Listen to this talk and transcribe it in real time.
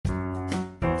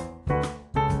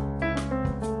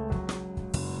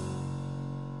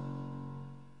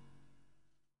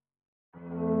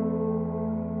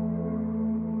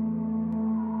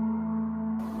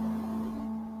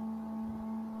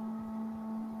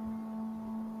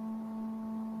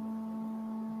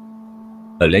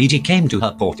A lady came to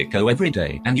her portico every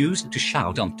day and used to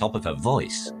shout on top of her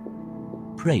voice,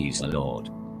 "Praise the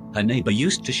Lord." Her neighbor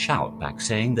used to shout back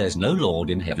saying, "There's no Lord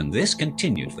in heaven." This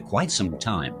continued for quite some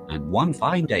time, and one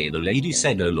fine day the lady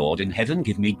said, "Oh Lord in heaven,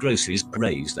 give me groceries,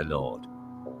 praise the Lord."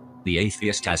 The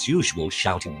atheist as usual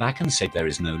shouted back and said, "There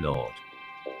is no Lord."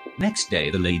 Next day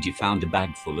the lady found a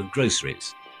bag full of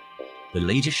groceries. The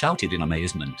lady shouted in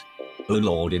amazement, "Oh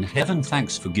Lord in heaven,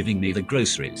 thanks for giving me the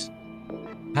groceries."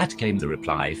 Pat came the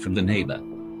reply from the neighbor.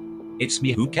 "It's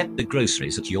me who kept the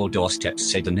groceries at your doorstep,"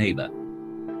 said the neighbor.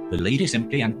 The lady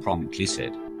simply and promptly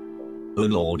said, "Oh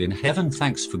Lord in heaven,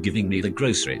 thanks for giving me the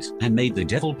groceries," and made the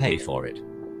devil pay for it.